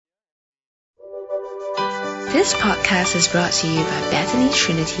This podcast is brought to you by Bethany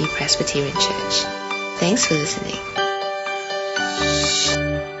Trinity Presbyterian Church. Thanks for listening.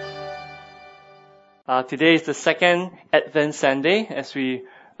 Today is the second Advent Sunday as we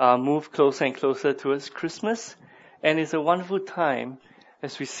move closer and closer towards Christmas. And it's a wonderful time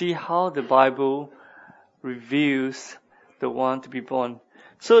as we see how the Bible reveals the one to be born.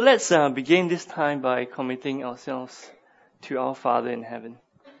 So let's begin this time by committing ourselves to our Father in heaven.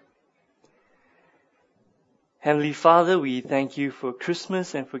 Heavenly Father, we thank you for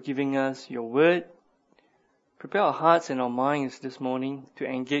Christmas and for giving us your word. Prepare our hearts and our minds this morning to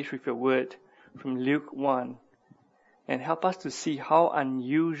engage with your word from Luke 1 and help us to see how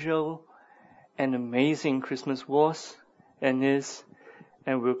unusual and amazing Christmas was and is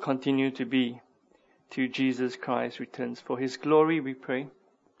and will continue to be till Jesus Christ returns. For his glory we pray.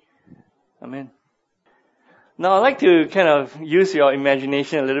 Amen. Now I'd like to kind of use your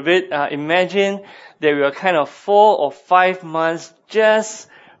imagination a little bit. Imagine that we are kind of 4 or 5 months just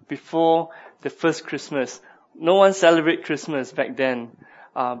before the first Christmas. No one celebrated Christmas back then.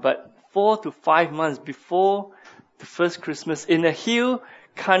 But 4 to 5 months before the first Christmas in the hill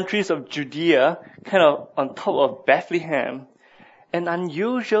countries of Judea, kind of on top of Bethlehem, an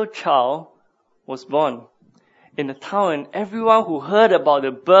unusual child was born in the town, and everyone who heard about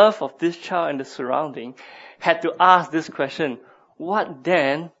the birth of this child and the surrounding had to ask this question: what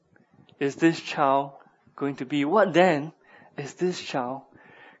then is this child going to be? What then is this child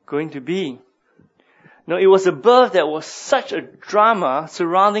going to be? No, it was a birth that was such a drama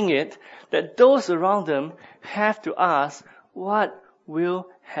surrounding it that those around them have to ask, what will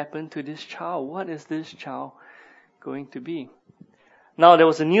happen to this child? What is this child going to be? Now, there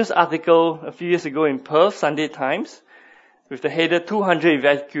was a news article a few years ago in Perth, Sunday Times, with the header 200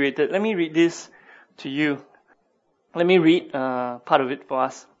 evacuated. Let me read this to you. Let me read part of it for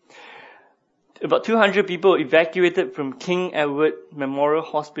us. About 200 people evacuated from King Edward Memorial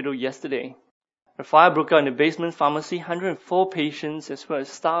Hospital yesterday. A fire broke out in the basement pharmacy. 104 patients, as well as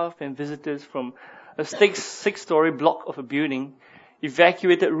staff and visitors from a 6-story block of a building,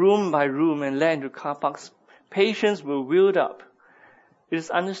 evacuated room by room and led into car parks. Patients were wheeled up. It is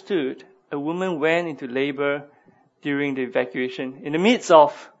understood a woman went into labor during the evacuation. In the midst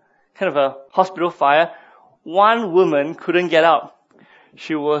of kind of a hospital fire, one woman couldn't get out.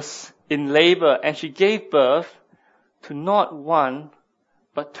 She was in labor and she gave birth to not one,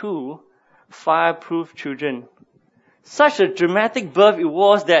 but 2 fireproof children. Such a dramatic birth it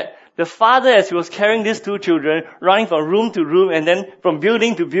was that the father, as he was carrying these 2 children, running from room to room and then from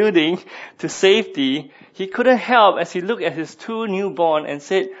building to building to safety, he couldn't help as he looked at his 2 newborn and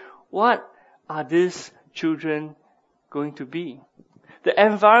said, what are these children going to be? The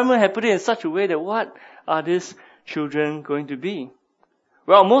environment had put it in such a way that what are these children going to be?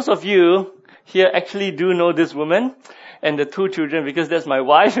 Well, most of you here actually do know this woman and the 2 children because that's my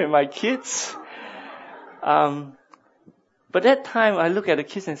wife and my kids. But that time I look at the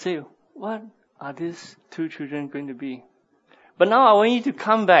kids and say, what are these 2 children going to be? But now I want you to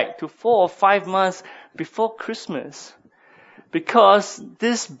come back to 4 or 5 months before Christmas, because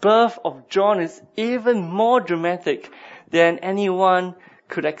this birth of John is even more dramatic than anyone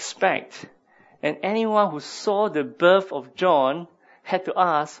could expect. And anyone who saw the birth of John had to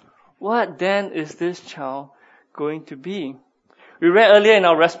ask, what then is this child going to be? We read earlier in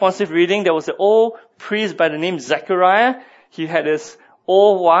our responsive reading, there was an old priest by the name Zechariah. He had his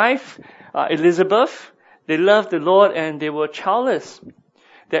old wife, Elizabeth. They loved the Lord and they were childless.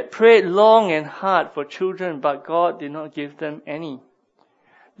 They prayed long and hard for children, but God did not give them any.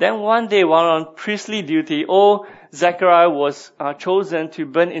 Then one day, while on priestly duty, old Zechariah was chosen to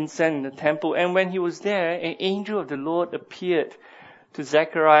burn incense in the temple. And when he was there, an angel of the Lord appeared to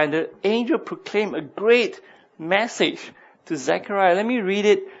Zechariah. And the angel proclaimed a great message to Zechariah. Let me read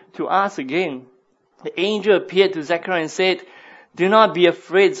it to us again. The angel appeared to Zechariah and said, do not be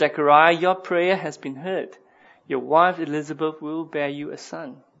afraid, Zechariah. Your prayer has been heard. Your wife Elizabeth will bear you a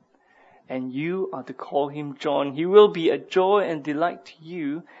son, and you are to call him John. He will be a joy and delight to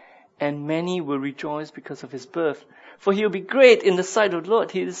you, and many will rejoice because of his birth. For he will be great in the sight of the Lord.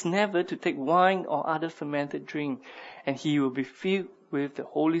 He is never to take wine or other fermented drink, and he will be filled with the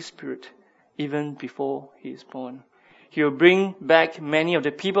Holy Spirit even before he is born. He will bring back many of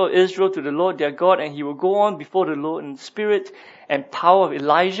the people of Israel to the Lord their God, and he will go on before the Lord in the spirit and power of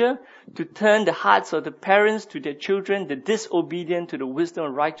Elijah to turn the hearts of the parents to their children, the disobedient to the wisdom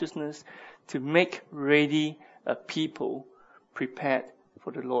of righteousness, to make ready a people prepared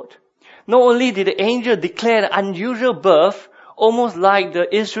for the Lord. Not only did the angel declare an unusual birth, almost like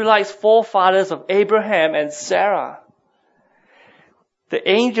the Israelites' forefathers of Abraham and Sarah, the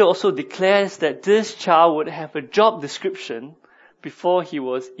angel also declares that this child would have a job description before he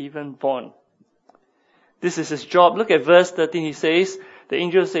was even born. This is his job. Look at verse 13. The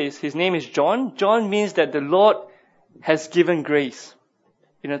angel says, his name is John. John means that the Lord has given grace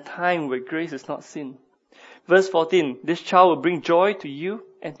in a time where grace is not sin. Verse 14, this child will bring joy to you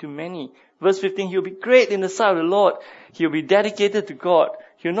and to many. Verse 15, he will be great in the sight of the Lord. He will be dedicated to God.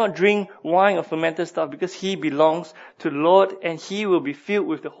 He will not drink wine or fermented stuff because he belongs to the Lord, and he will be filled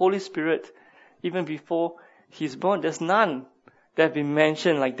with the Holy Spirit even before he's born. There's none that have been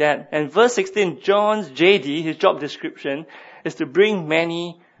mentioned like that. And verse 16, John's JD, his job description, is to bring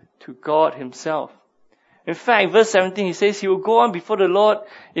many to God himself. In fact, verse 17, he says he will go on before the Lord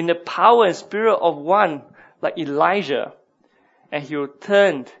in the power and spirit of one like Elijah, and he will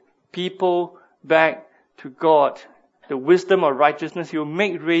turn people back to God. The wisdom of righteousness, he will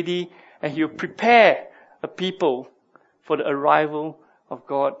make ready and he will prepare a people for the arrival of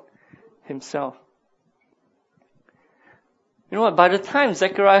God himself. You know what? By the time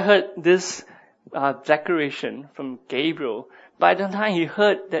Zechariah heard this declaration from Gabriel, by the time he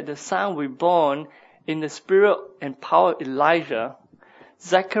heard that the son will be born in the spirit and power of Elijah,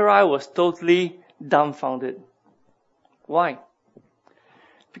 Zechariah was totally dumbfounded. Why?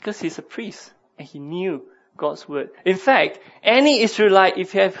 Because he's a priest and he knew God's word. In fact, any Israelite,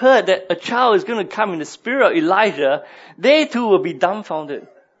 if you have heard that a child is going to come in the spirit of Elijah, they too will be dumbfounded.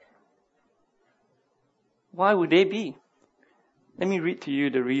 Why would they be? Let me read to you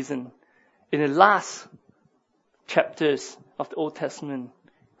the reason. In the last chapters of the Old Testament,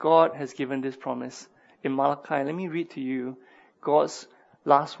 God has given this promise. In Malachi, let me read to you God's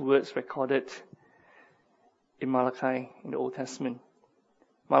last words recorded in Malachi in the Old Testament.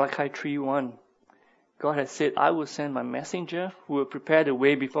 Malachi 3:1. God has said, I will send my messenger who will prepare the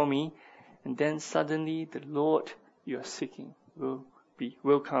way before me, and then suddenly the Lord you are seeking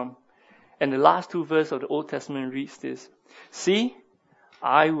will come. And the last two verses of the Old Testament reads this: See,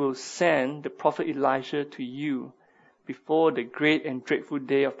 I will send the prophet Elijah to you before the great and dreadful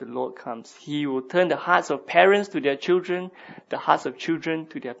day of the Lord comes. He will turn the hearts of parents to their children, the hearts of children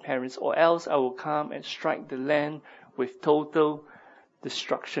to their parents, or else I will come and strike the land with total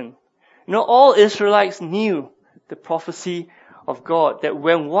destruction. You know, all Israelites knew the prophecy of God, that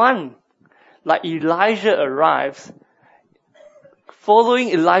when one like Elijah arrives, following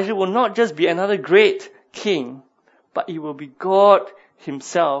Elijah will not just be another great king, but it will be God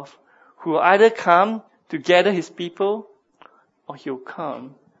himself who will either come to gather his people or he'll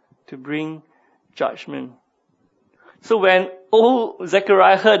come to bring judgment. So when old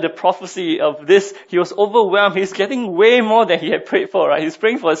Zechariah heard the prophecy of this, he was overwhelmed. He's getting way more than he had prayed for, right? He's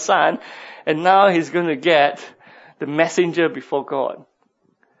praying for a son, and now he's going to get the messenger before God.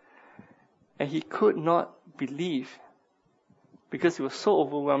 And he could not believe because it was so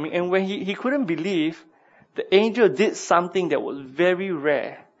overwhelming. And when he couldn't believe, the angel did something that was very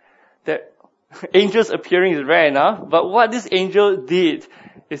rare. That angels appearing is rare enough, but what this angel did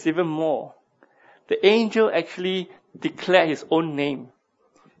is even more. The angel actually declared his own name.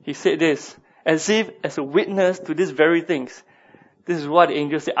 He said this, as if as a witness to these very things. This is what the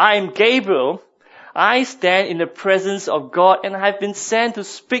angel said: I am Gabriel. I stand in the presence of God, and I have been sent to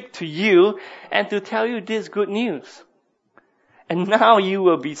speak to you and to tell you this good news. And now you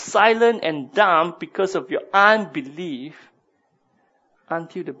will be silent and dumb because of your unbelief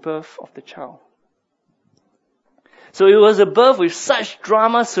until the birth of the child. So it was a birth with such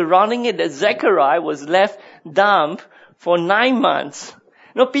drama surrounding it that Zechariah was left dumb for 9 months.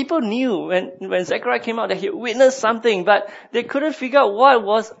 You know, people knew when Zechariah came out that he witnessed something, but they couldn't figure out what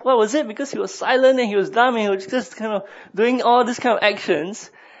was it, because he was silent and he was dumb and he was just kind of doing all these kind of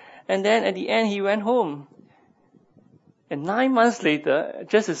actions. And then at the end he went home. And 9 months later,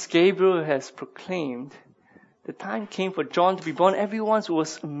 just as Gabriel has proclaimed, the time came for John to be born. Everyone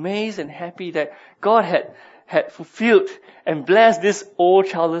was amazed and happy that God had fulfilled and blessed this old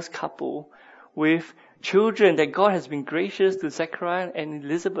childless couple with children, that God has been gracious to Zechariah and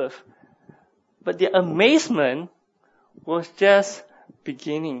Elizabeth. But their amazement was just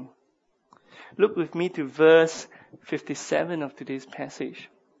beginning. Look with me to verse 57 of today's passage.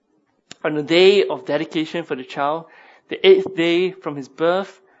 On the day of dedication for the child, the 8th day from his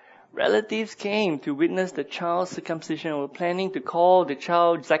birth, relatives came to witness the child's circumcision and were planning to call the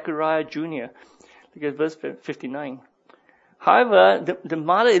child Zechariah Jr. Look at verse 59. However, the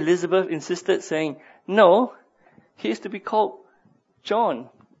mother Elizabeth insisted, saying, no, he is to be called John.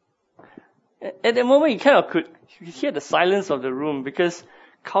 At that moment, you could hear the silence of the room, because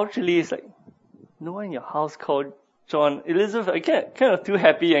culturally it's like, no one in your house called John. Elizabeth, kind of too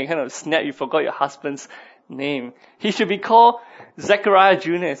happy and kind of snapped, you forgot your husband's name. He should be called Zechariah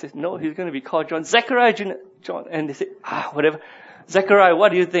Jr. He says, no, he's going to be called John. Zechariah Jr. John. And they say, whatever. Zechariah,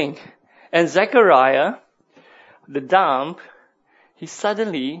 what do you think? And Zechariah, the dumb, he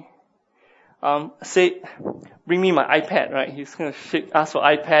suddenly said, bring me my iPad, right? He's going to ask for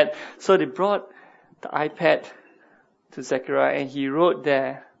iPad. So they brought the iPad to Zechariah, and he wrote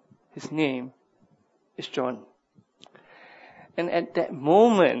there, his name is John. And at that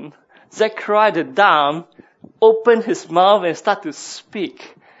moment, Zechariah the dumb opened his mouth and started to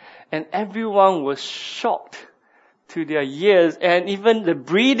speak. And everyone was shocked to their ears. And even the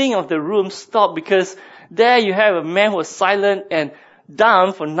breathing of the room stopped, because there you have a man who was silent and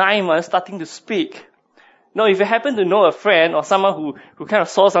dumb for 9 months starting to speak. Now, if you happen to know a friend or someone who kind of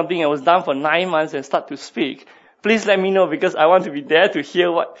saw something and was dumb for 9 months and start to speak, please let me know, because I want to be there to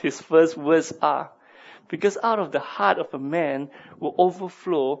hear what his first words are. Because out of the heart of a man will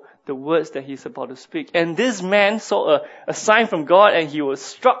overflow the words that he's about to speak. And this man saw a sign from God, and he was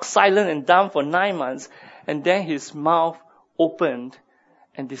struck silent and dumb for 9 months. And then his mouth opened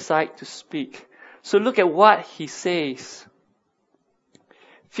and decided to speak. So look at what he says.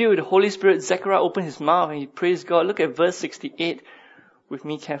 Filled with the Holy Spirit, Zechariah opened his mouth and he praised God. Look at verse 68 with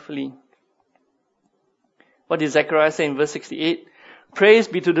me carefully. What did Zechariah say in verse 68? Praise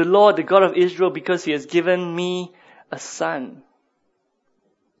be to the Lord, the God of Israel, because he has given me a son.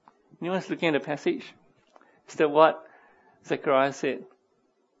 Anyone's looking at the passage? Is that what Zechariah said?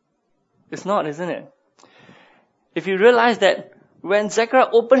 It's not, isn't it? If you realize that when Zechariah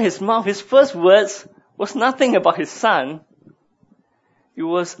opened his mouth, his first words was nothing about his son. It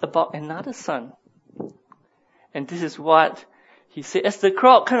was about another son. And this is what he said. As the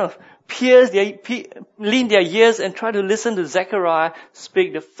crowd kind of lean their ears and try to listen to Zechariah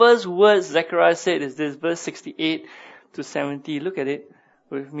speak, the first words Zechariah said is this, verse 68 to 70. Look at it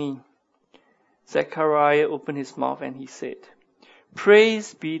with me. Zechariah opened his mouth and he said,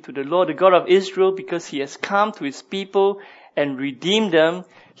 Praise be to the Lord, the God of Israel, because he has come to his people and redeemed them.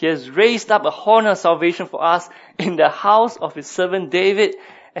 He has raised up a horn of salvation for us in the house of his servant David,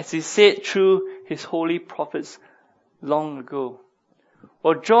 as he said through his holy prophets long ago.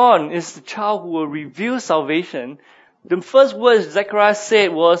 Well, John is the child who will reveal salvation. The first words Zechariah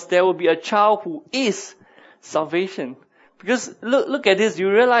said was, there will be a child who is salvation. Because look at this,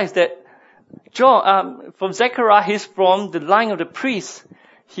 you realize that John, from Zechariah, he's from the line of the priest.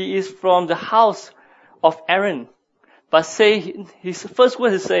 He is from the house of Aaron. But his first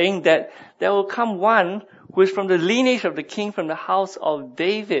word is saying that there will come one who is from the lineage of the king, from the house of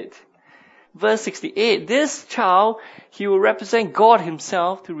David. Verse 68, this child, he will represent God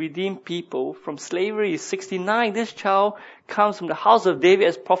himself to redeem people from slavery. 69, this child comes from the house of David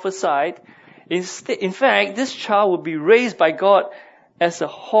as prophesied. In fact, this child will be raised by God as a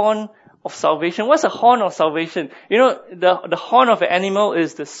horn of salvation. What's a horn of salvation? You know, the horn of an animal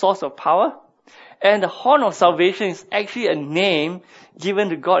is the source of power. And the horn of salvation is actually a name given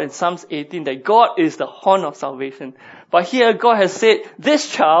to God in Psalms 18, that God is the horn of salvation. But here God has said,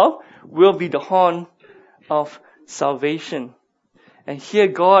 this child will be the horn of salvation. And here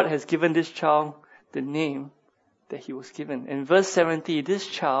God has given this child the name that he was given. In verse 70, this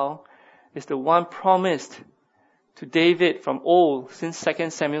child is the one promised to David from old. Since 2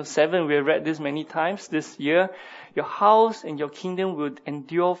 Samuel 7, we have read this many times this year. Your house and your kingdom will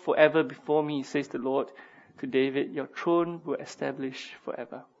endure forever before me, says the Lord to David. Your throne will establish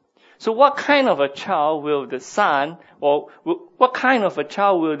forever. So what kind of a child will the son, or what kind of a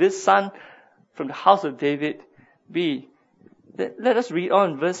child will this son from the house of David be? Let us read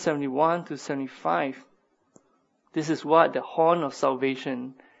on verse 71 to 75. This is what the horn of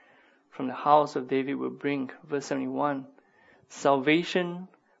salvation from the house of David will bring. Verse 71. Salvation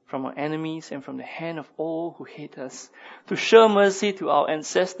from our enemies and from the hand of all who hate us, to show mercy to our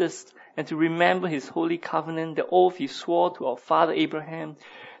ancestors and to remember his holy covenant, the oath he swore to our father Abraham,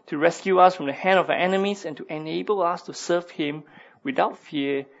 to rescue us from the hand of our enemies and to enable us to serve him without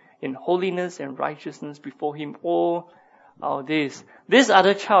fear in holiness and righteousness before him all our days. This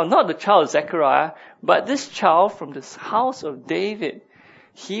other child, not the child of Zechariah, but this child from the house of David,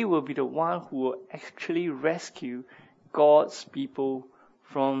 he will be the one who will actually rescue God's people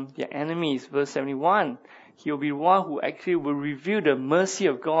from their enemies. Verse 71, he will be one who actually will reveal the mercy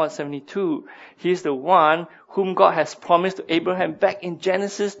of God. 72, he is the one whom God has promised to Abraham back in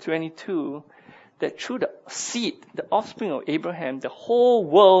Genesis 22, that through the seed, the offspring of Abraham, the whole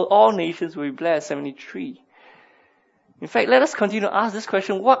world, all nations will be blessed. 73. In fact, let us continue to ask this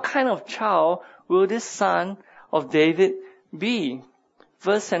question, what kind of child will this son of David be?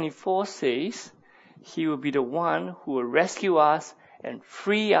 Verse 74 says, he will be the one who will rescue us and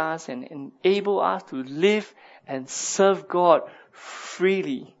free us and enable us to live and serve God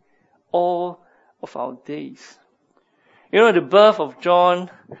freely all of our days. The birth of John,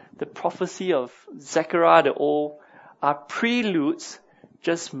 the prophecy of Zechariah the Old are preludes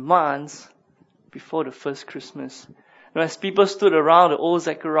just months before the first Christmas. As people stood around the old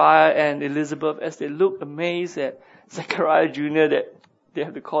Zechariah and Elizabeth, as they looked amazed at Zechariah Jr. that they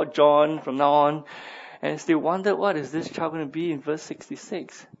have to call John from now on, and as they wondered, what is this child going to be in verse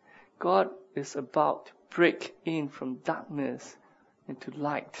 66? God is about to break in from darkness into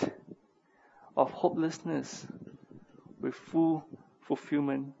light, of hopelessness with full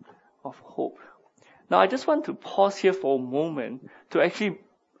fulfillment of hope. Now I just want to pause here for a moment to actually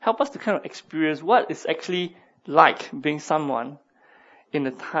help us to kind of experience what it's actually like being someone in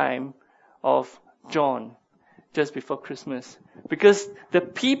the time of John just before Christmas. Because the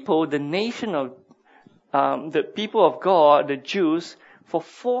people, the nation of the people of God, the Jews, for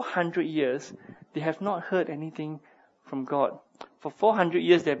 400 years, they have not heard anything from God. For 400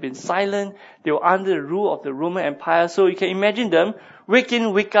 years, they have been silent. They were under the rule of the Roman Empire. So you can imagine them, week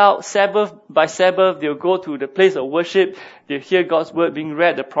in, week out, Sabbath by Sabbath, they'll go to the place of worship. They'll hear God's word being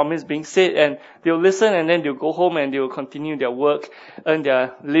read, the promise being said, and they'll listen, and then they'll go home and they'll continue their work, earn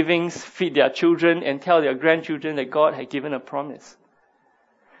their livings, feed their children, and tell their grandchildren that God had given a promise.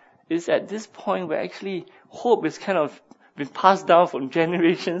 It's at this point where actually hope is kind of been passed down from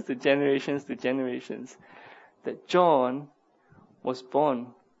generations to generations to generations, that John was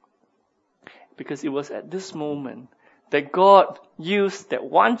born. Because it was at this moment that God used that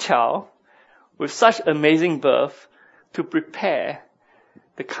one child with such amazing birth to prepare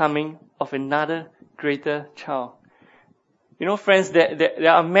the coming of another greater child. Friends, there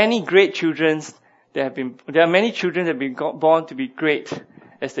are many great children there are many children that have been born to be great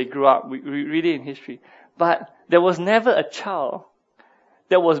as they grew up. We read it in history. But there was never a child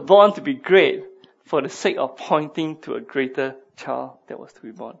that was born to be great for the sake of pointing to a greater child that was to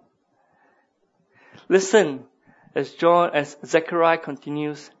be born. Listen as Zechariah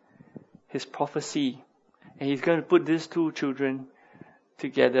continues his prophecy, and he's going to put these two children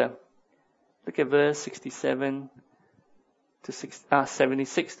together. Look at verse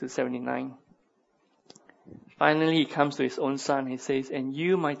 76 to 79. Finally, he comes to his own son. He says, "And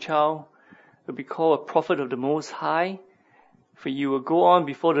you, my child, will be called a prophet of the Most High, for you will go on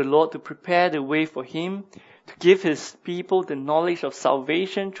before the Lord to prepare the way for him, to give his people the knowledge of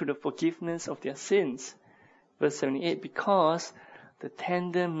salvation through the forgiveness of their sins." Verse 78, "Because the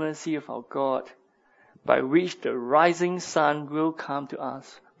tender mercy of our God, by which the rising sun will come to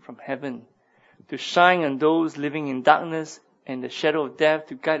us from heaven, to shine on those living in darkness and the shadow of death,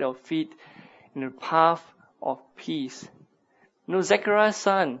 to guide our feet in the path of peace." Zechariah's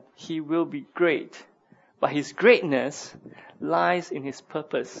son, he will be great, but his greatness lies in his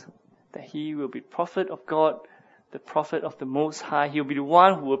purpose, that he will be prophet of God, the prophet of the Most High. He will be the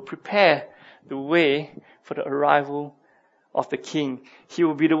one who will prepare the way for the arrival of the King. He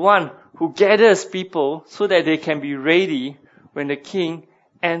will be the one who gathers people so that they can be ready when the King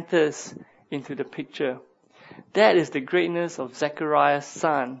enters into the picture. That is the greatness of Zechariah's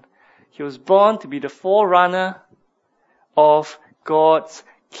son. He was born to be the forerunner of God's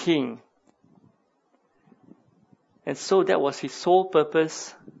King. And so that was his sole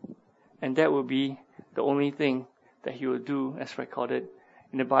purpose, and that will be the only thing that he will do as recorded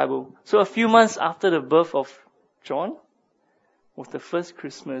in the Bible. So a few months after the birth of John was the first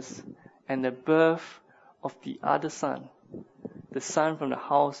Christmas and the birth of the other son, the son from the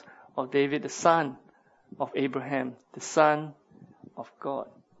house of David, the son of Abraham, the son of God,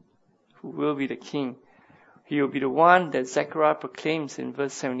 who will be the king. He will be the one that Zechariah proclaims in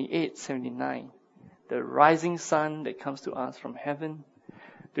verse 78, 79. The rising sun that comes to us from heaven,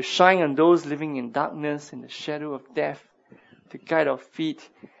 to shine on those living in darkness, in the shadow of death, to guide our feet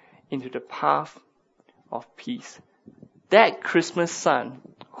into the path of peace. That Christmas sun,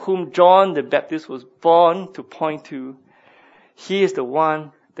 whom John the Baptist was born to point to, he is the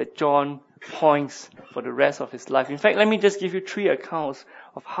one that John points for the rest of his life. In fact, let me just give you 3 accounts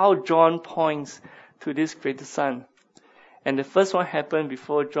of how John points to this greater son. And the first one happened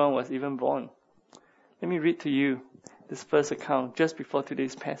before John was even born. Let me read to you this first account just before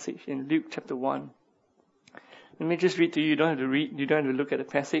today's passage in Luke chapter 1. Let me just read to you. You don't have to read. You don't have to look at the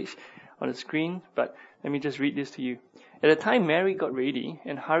passage on the screen, but let me just read this to you. At the time, Mary got ready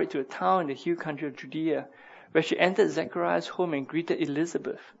and hurried to a town in the hill country of Judea, where she entered Zechariah's home and greeted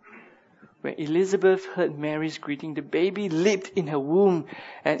Elizabeth. When Elizabeth heard Mary's greeting, the baby leaped in her womb,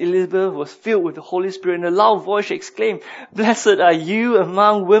 and Elizabeth was filled with the Holy Spirit. In a loud voice she exclaimed, "Blessed are you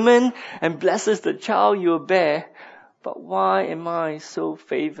among women, and blessed is the child you will bear. But why am I so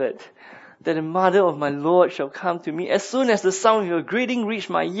favored that the mother of my Lord shall come to me? As soon as the sound of your greeting reached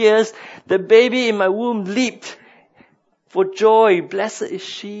my ears, the baby in my womb leaped for joy. Blessed is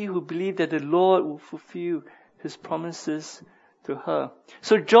she who believed that the Lord will fulfill his promises to her.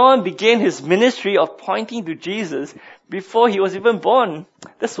 So John began his ministry of pointing to Jesus before he was even born.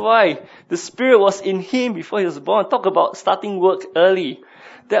 That's why the Spirit was in him before he was born. Talk about starting work early.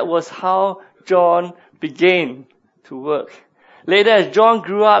 That was how John began to work. Later, as John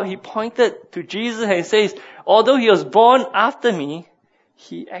grew up, he pointed to Jesus and says, although he was born after me,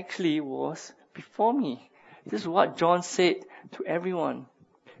 he actually was before me. This is what John said to everyone.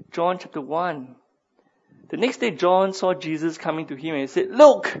 John chapter 1. The next day, John saw Jesus coming to him and he said,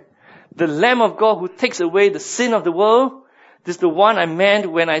 look, the Lamb of God who takes away the sin of the world. This is the one I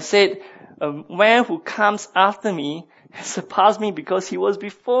meant when I said, a man who comes after me has surpassed me because he was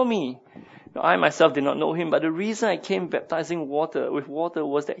before me. Now, I myself did not know him, but the reason I came baptizing with water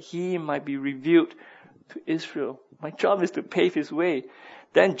was that he might be revealed to Israel. My job is to pave his way.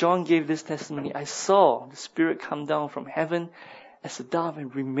 Then John gave this testimony. I saw the Spirit come down from heaven as a dove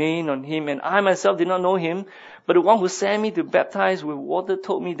and remain on him. And I myself did not know him, but the one who sent me to baptize with water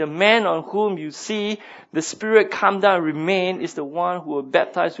told me, the man on whom you see the Spirit come down and remain is the one who will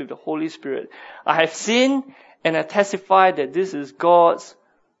baptize with the Holy Spirit. I have seen and I testify that this is God's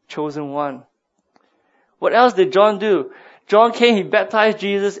chosen one. What else did John do? John came, he baptized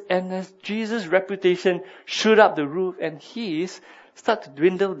Jesus, and as Jesus' reputation shoot up the roof and his start to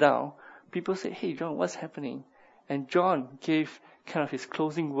dwindle down, people say, hey John, what's happening? And John gave kind of his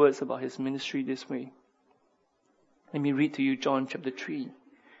closing words about his ministry this way. Let me read to you John chapter 3.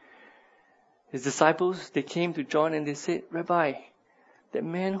 His disciples, they came to John and they said, Rabbi, that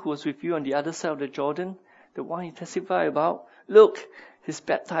man who was with you on the other side of the Jordan, the one you testify about, look, he's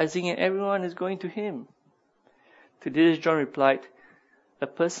baptizing and everyone is going to him. To this John replied, a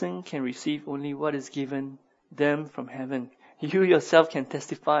person can receive only what is given them from heaven. You yourself can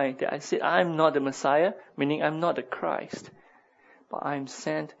testify that I said I am not the Messiah, meaning I'm not the Christ, but I am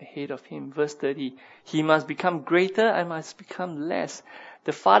sent ahead of him. Verse 30, he must become greater, I must become less.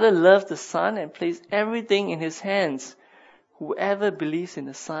 The Father loves the Son and placed everything in his hands. Whoever believes in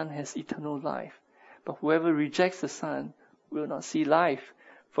the Son has eternal life, but whoever rejects the Son will not see life,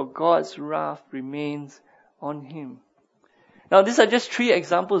 for God's wrath remains on him. Now these are just 3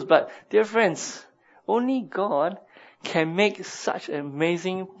 examples, but dear friends, only God can make such an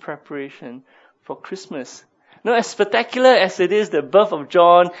amazing preparation for Christmas. Now, as spectacular as it is the birth of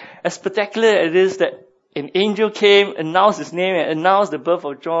John, as spectacular as it is that an angel came, announced his name, and announced the birth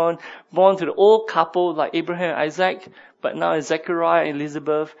of John, born to the old couple like Abraham and Isaac, but now it's Zechariah and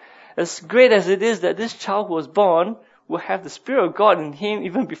Elizabeth. As great as it is that this child who was born will have the Spirit of God in him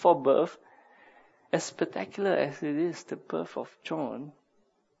even before birth, as spectacular as it is the birth of John,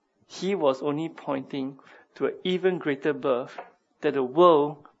 he was only pointing to an even greater birth that the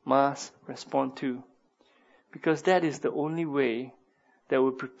world must respond to. Because that is the only way that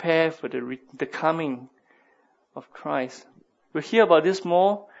will prepare for the coming of Christ. We'll hear about this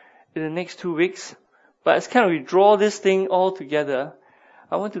more in the next 2 weeks, but as kind of we draw this thing all together,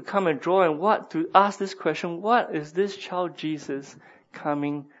 I want to come and draw and to ask this question, what is this child Jesus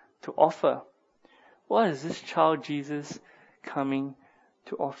coming to offer? What is this child Jesus coming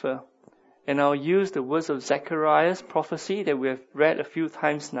to offer? And I'll use the words of Zechariah's prophecy that we have read a few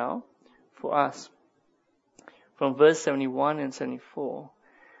times now for us. From verse 71 and 74,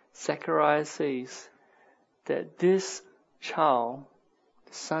 Zechariah says that this child,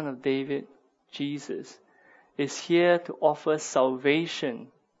 the son of David, Jesus, is here to offer salvation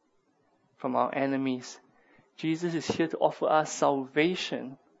from our enemies. Jesus is here to offer us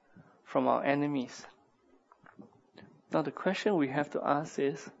salvation from our enemies. Now the question we have to ask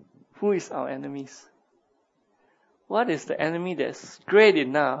is, who is our enemies? What is the enemy that's great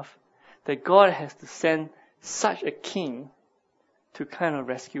enough that God has to send such a king to kind of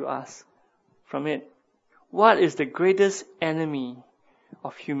rescue us from it? What is the greatest enemy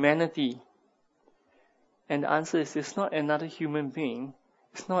of humanity? And the answer is, it's not another human being.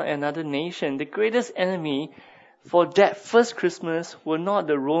 It's not another nation. The greatest enemy for that first Christmas were not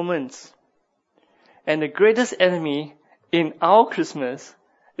the Romans. And the greatest enemy in our Christmas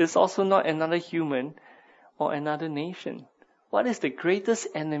is also not another human or another nation. What is the greatest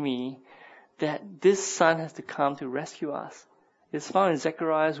enemy that this son has to come to rescue us? It's found in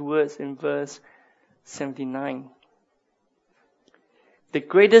Zechariah's words in verse 79. The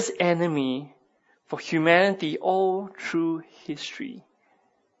greatest enemy for humanity all through history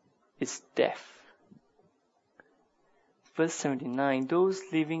is death. Verse 79, those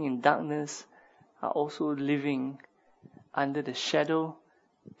living in darkness are also living under the shadow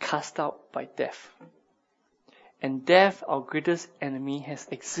cast out by death. And death, our greatest enemy, has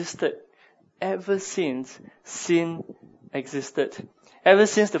existed ever since sin existed. Ever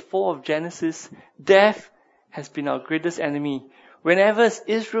since the fall of Genesis, death has been our greatest enemy. Whenever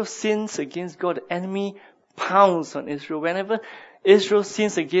Israel sins against God, the enemy pounds on Israel. Whenever Israel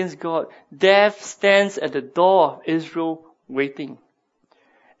sins against God, death stands at the door of Israel waiting.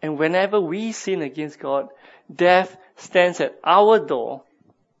 And whenever we sin against God, death stands at our door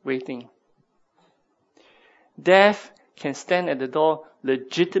waiting. Death can stand at the door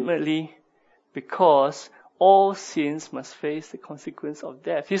legitimately because all sins must face the consequence of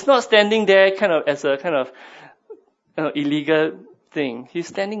death. He's not standing there as a illegal thing. He's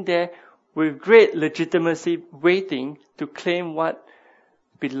standing there with great legitimacy waiting to claim what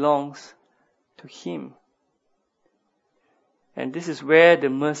belongs to him. And this is where the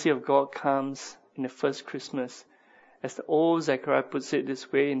mercy of God comes in the first Christmas. As the old Zechariah puts it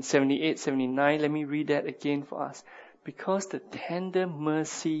this way in 78, 79, let me read that again for us. Because the tender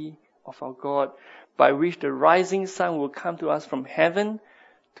mercy of our God, by which the rising sun will come to us from heaven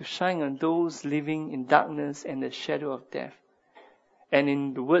to shine on those living in darkness and the shadow of death. And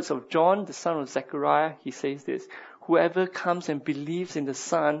in the words of John, the son of Zechariah, he says this, whoever comes and believes in the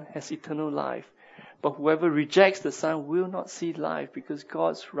Son has eternal life, but whoever rejects the Son will not see life because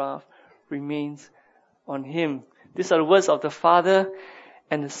God's wrath remains on him. These are the words of the Father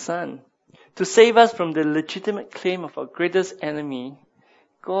and the Son. To save us from the legitimate claim of our greatest enemy,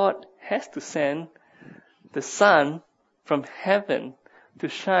 God has to send the Son from heaven to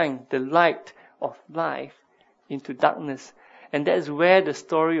shine the light of life into darkness. And that is where the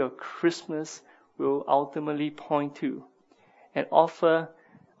story of Christmas will ultimately point to, an offer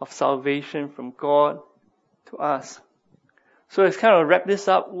of salvation from God to us. So let's kind of wrap this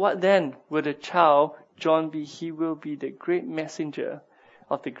up. What then will the child John be? He will be the great messenger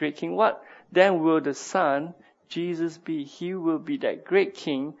of the great King. What then will the Son, Jesus, be? He will be that great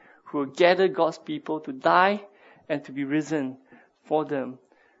King who will gather God's people to die and to be risen for them.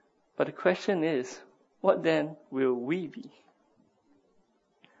 But the question is, what then will we be?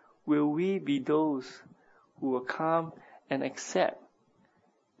 Will we be those who will come and accept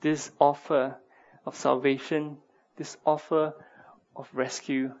this offer of salvation, this offer of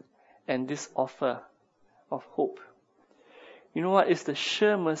rescue, and this offer of hope? You know what? It's the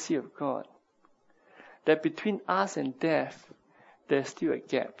sheer mercy of God that between us and death, there's still a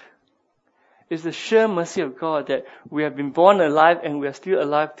gap. It's the sheer mercy of God that we have been born alive and we are still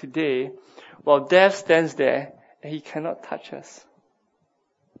alive today, while death stands there and he cannot touch us.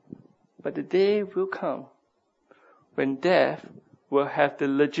 But the day will come when death will have the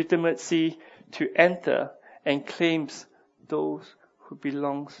legitimacy to enter and claims those who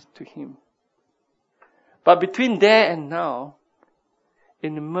belongs to him. But between there and now,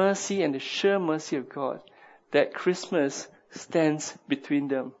 in the mercy and the sheer mercy of God, that Christmas stands between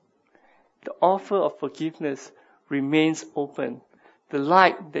them. The offer of forgiveness remains open. The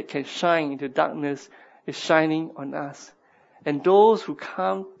light that can shine into darkness is shining on us. And those who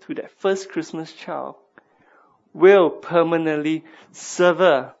come to that first Christmas child will permanently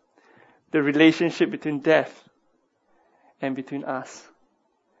sever the relationship between death and between us.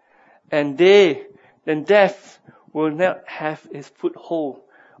 And death will not have its foothold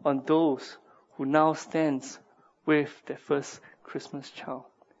on those who now stands with the first Christmas child.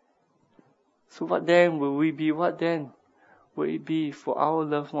 So what then will we be? What then will it be for our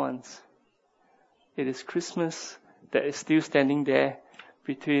loved ones? It is Christmas that is still standing there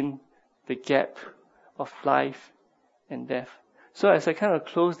between the gap of life and death. So as I kind of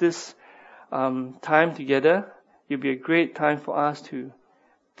close this time together, it'll be a great time for us to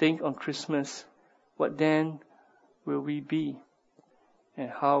think on Christmas. What then will we be? And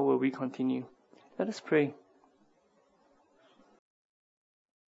how will we continue? Let us pray.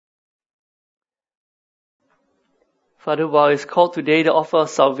 Father, while it's called today, the offer of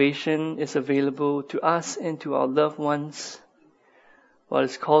salvation is available to us and to our loved ones. While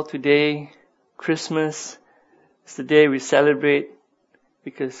it's called today, Christmas is the day we celebrate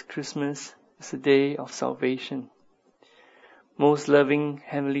because Christmas is the day of salvation. Most loving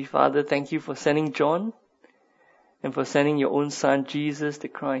Heavenly Father, thank you for sending John and for sending your own Son, Jesus the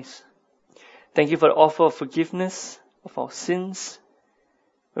Christ. Thank you for the offer of forgiveness of our sins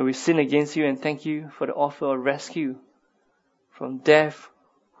when we sin against you, and thank you for the offer of rescue from death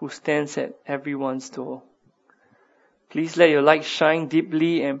who stands at everyone's door. Please let your light shine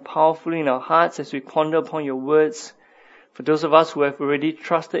deeply and powerfully in our hearts as we ponder upon your words. For those of us who have already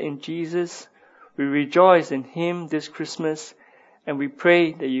trusted in Jesus, we rejoice in him this Christmas, and we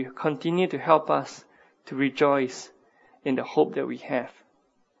pray that you continue to help us to rejoice in the hope that we have.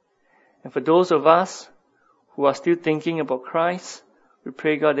 And for those of us who are still thinking about Christ, we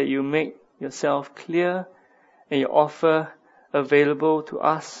pray, God, that you make yourself clear and your offer available to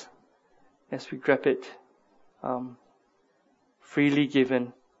us as we grab it, freely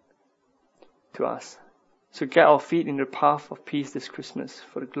given to us. So guide our feet in the path of peace this Christmas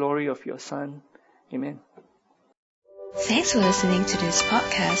for the glory of your Son. Amen. Thanks for listening to this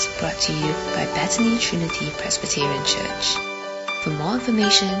podcast brought to you by Bethany Trinity Presbyterian Church. For more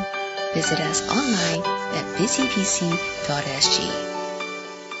information, visit us online at busypc.sg.